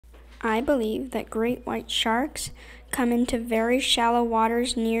I believe that great white sharks come into very shallow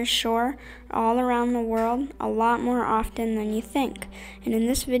waters near shore all around the world a lot more often than you think. And in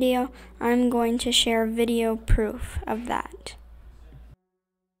this video, I'm going to share video proof of that.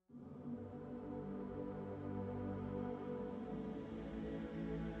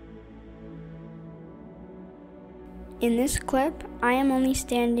 In this clip, I am only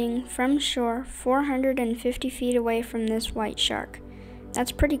standing from shore 450 feet away from this white shark.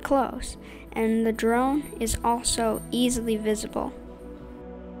 That's pretty close, and the drone is also easily visible.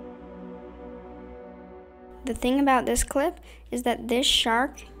 The thing about this clip is that this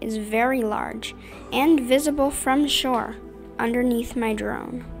shark is very large and visible from shore underneath my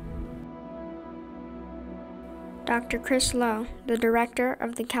drone. Dr. Chris Lowe, the director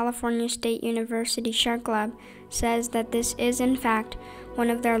of the California State University Shark Lab, says that this is in fact one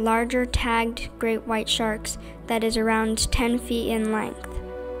of their larger tagged great white sharks that is around 10 feet in length.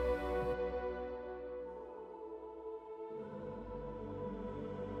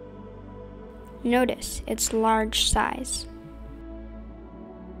 Notice its large size.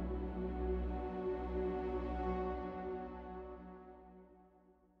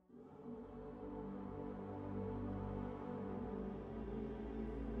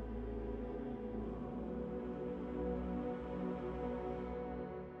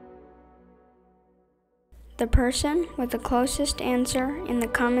 The person with the closest answer in the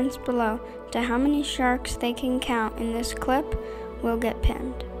comments below to how many sharks they can count in this clip will get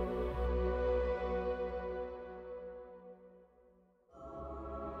pinned.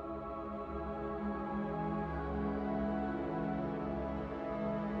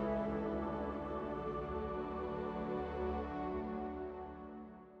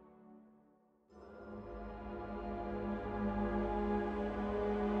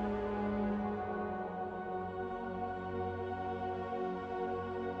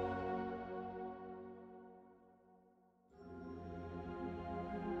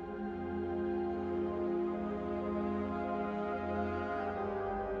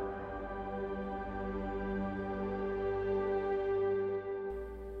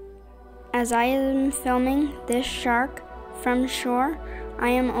 As I am filming this shark from shore, I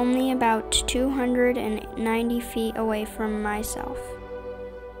am only about 290 feet away from myself.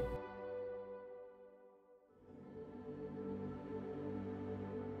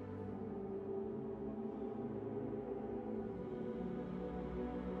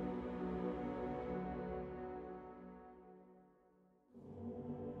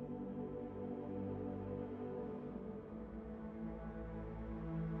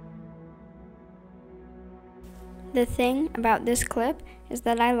 The thing about this clip is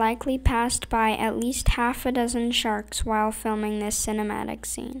that I likely passed by at least half a dozen sharks while filming this cinematic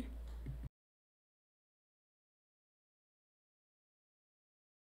scene.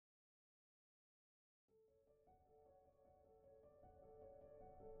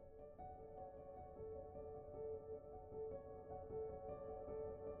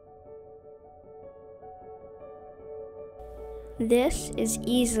 This is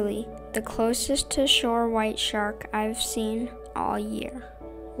easily the closest to shore white shark I've seen all year.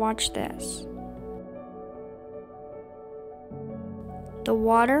 Watch this. The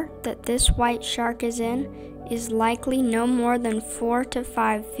water that this white shark is in is likely no more than 4 to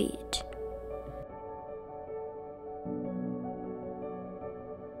 5 feet.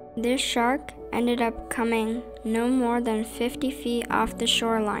 This shark ended up coming no more than 50 feet off the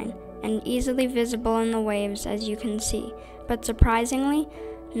shoreline and easily visible in the waves, as you can see. But surprisingly,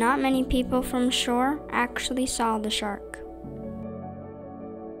 not many people from shore actually saw the shark.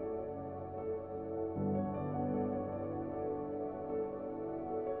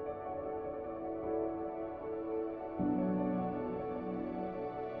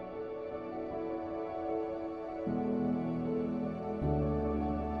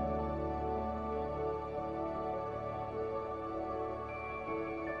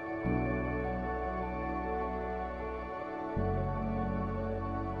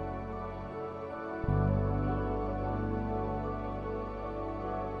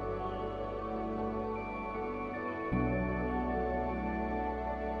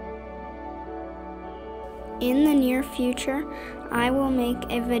 In the near future, I will make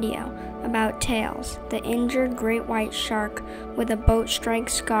a video about Tails, the injured great white shark with a boat strike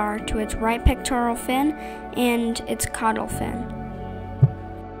scar to its right pectoral fin and its caudal fin.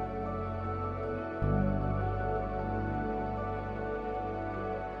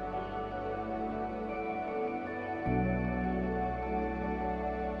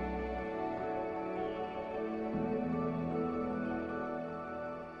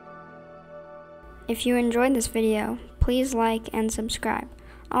 If you enjoyed this video, please like and subscribe.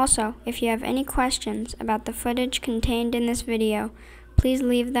 Also, if you have any questions about the footage contained in this video, please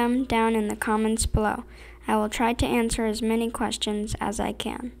leave them down in the comments below. I will try to answer as many questions as I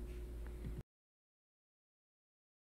can.